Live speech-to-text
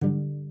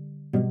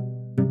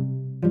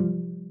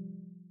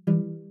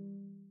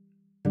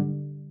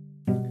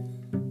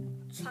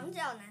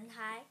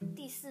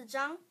第4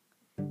章，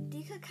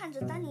迪克看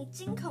着丹尼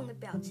惊恐的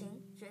表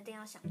情，决定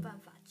要想办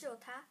法救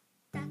他。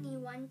丹尼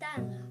完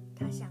蛋了，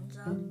他想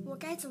着，我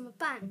该怎么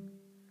办？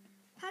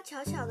他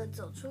悄悄地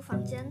走出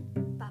房间，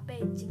把背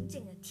紧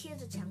紧地贴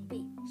着墙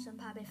壁，生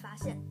怕被发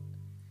现。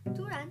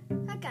突然，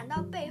他感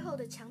到背后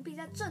的墙壁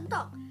在震动。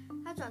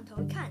他转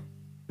头一看，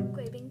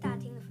贵宾大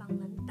厅的房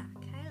门打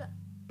开了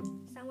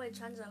，3位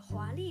穿着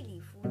华丽礼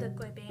服的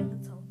贵宾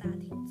从大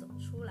厅走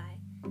出来。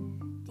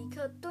迪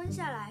克蹲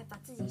下来，把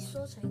自己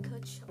缩成一颗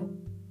球。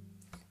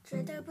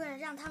绝对不能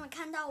让他们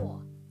看到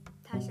我，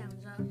他想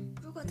着，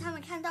如果他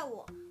们看到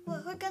我，我也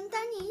会跟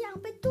丹尼一样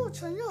被剁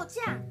成肉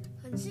酱。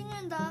很幸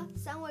运的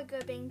，3位贵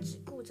宾只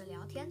顾着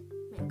聊天，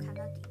没有看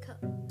到迪克。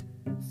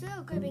所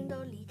有贵宾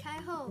都离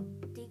开后，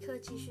迪克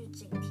继续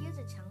紧贴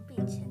着墙壁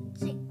前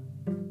进。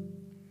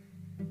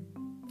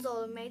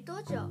走了没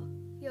多久，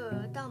又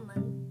有一道门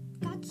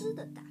嘎吱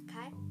地打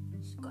开，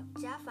是管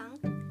家房。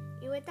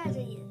一位戴着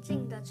眼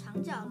镜的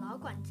长脚老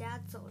管家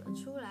走了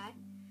出来。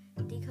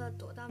迪克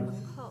躲到门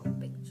后，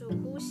屏住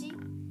呼吸，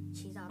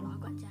祈祷老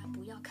管家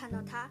不要看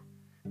到他。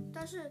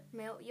但是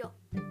没有用，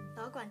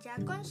老管家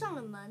关上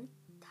了门，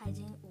他已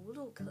经无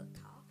路可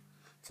逃。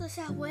这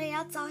下我也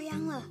要遭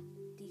殃了，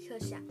迪克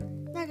想。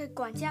那个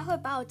管家会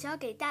把我交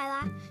给黛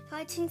拉，他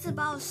会亲自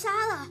把我杀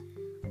了。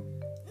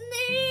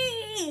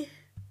你！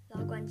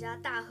老管家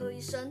大喝一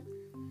声：“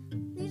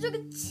你这个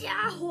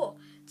家伙，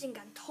竟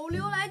敢偷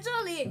溜来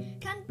这里！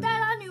看黛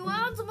拉女王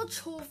要怎么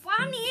处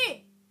罚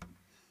你！”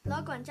老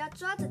管家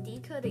抓着迪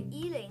克的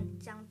衣领，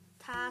将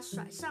他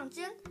甩上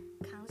肩，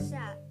扛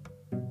下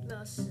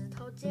了石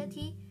头阶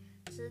梯，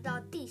直到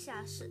地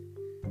下室。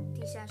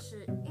地下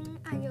室阴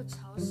暗又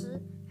潮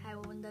湿，还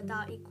闻得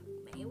到一股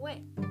霉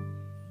味。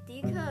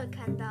迪克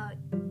看到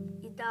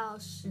一道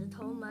石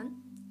头门，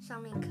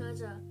上面刻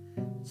着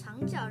“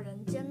长脚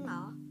人监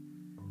牢”。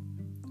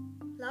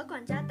老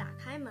管家打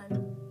开门，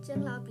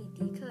监牢比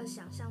迪克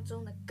想象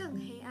中的更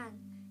黑暗。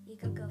一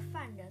个个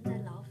犯人在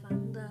牢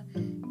房的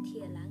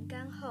铁栏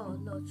杆后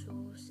露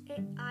出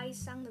哀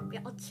伤的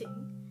表情。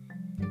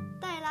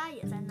黛拉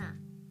也在那，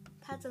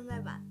她正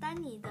在把丹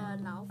尼的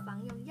牢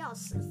房用钥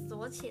匙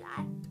锁起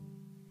来。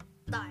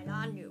黛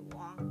拉女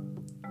王，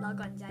老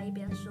管家一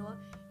边说，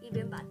一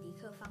边把迪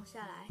克放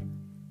下来。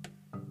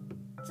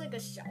这个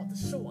小子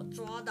是我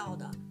抓到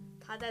的，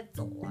他在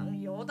走廊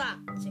游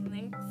荡，请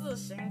您自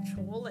行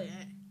处理。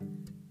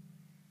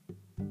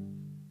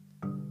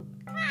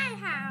太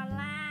好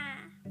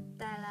啦！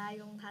黛拉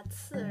用她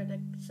刺耳的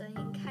声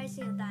音开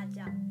心的大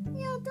叫：“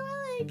又多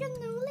了一个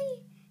奴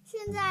隶！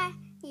现在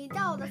你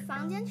到我的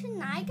房间去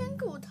拿一根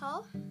骨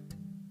头。”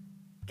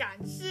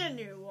感谢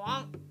女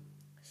王。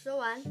说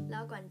完，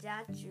老管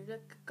家鞠了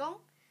个躬，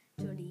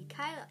就离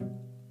开了。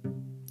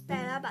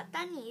黛拉把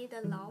丹尼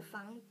的牢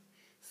房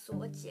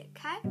锁解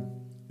开，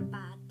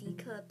把迪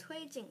克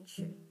推进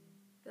去，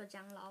又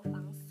将牢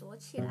房锁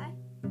起来。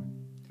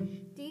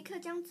迪克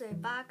将嘴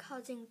巴靠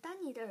近丹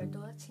尼的耳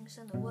朵，轻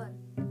声地问：“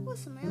为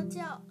什么要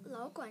叫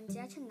老管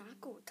家去拿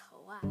骨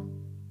头啊？”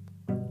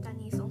丹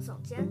尼耸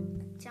耸肩：“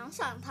奖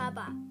赏他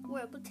吧，我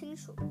也不清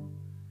楚。”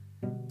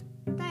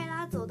黛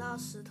拉走到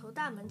石头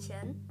大门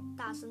前，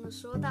大声地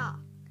说道：“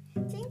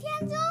今天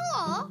中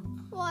午，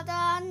我的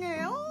女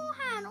巫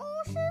和巫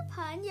师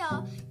朋友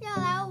要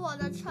来我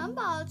的城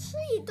堡吃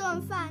一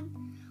顿饭。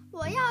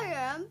我要有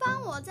人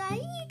帮我在1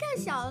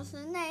个小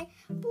时内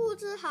布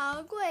置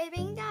好贵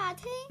宾大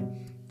厅、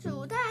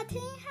主大厅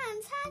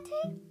和餐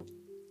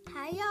厅，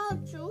还要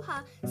煮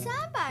好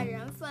300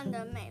人份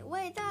的美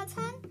味大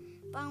餐，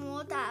帮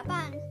我打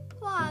扮、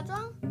化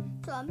妆，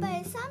准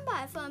备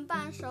300份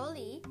伴手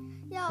礼，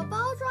要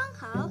包装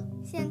好。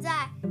现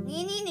在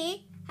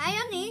你，还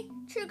有你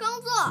去工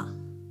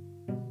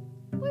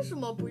作。为什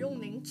么不用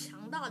您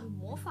强大的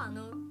魔法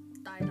呢？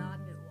黛拉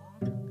女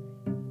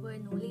王。一位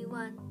奴隶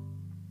问。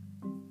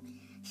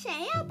谁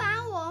要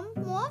把我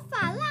魔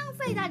法浪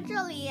费在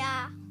这里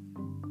呀？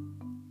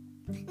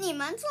你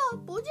们做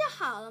不就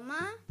好了吗？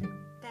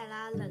黛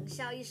拉冷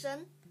笑一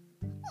声。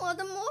我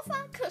的魔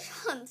法可是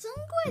很珍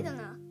贵的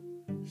呢。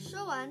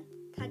说完，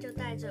他就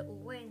带着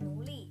5位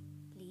奴隶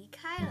离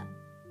开了。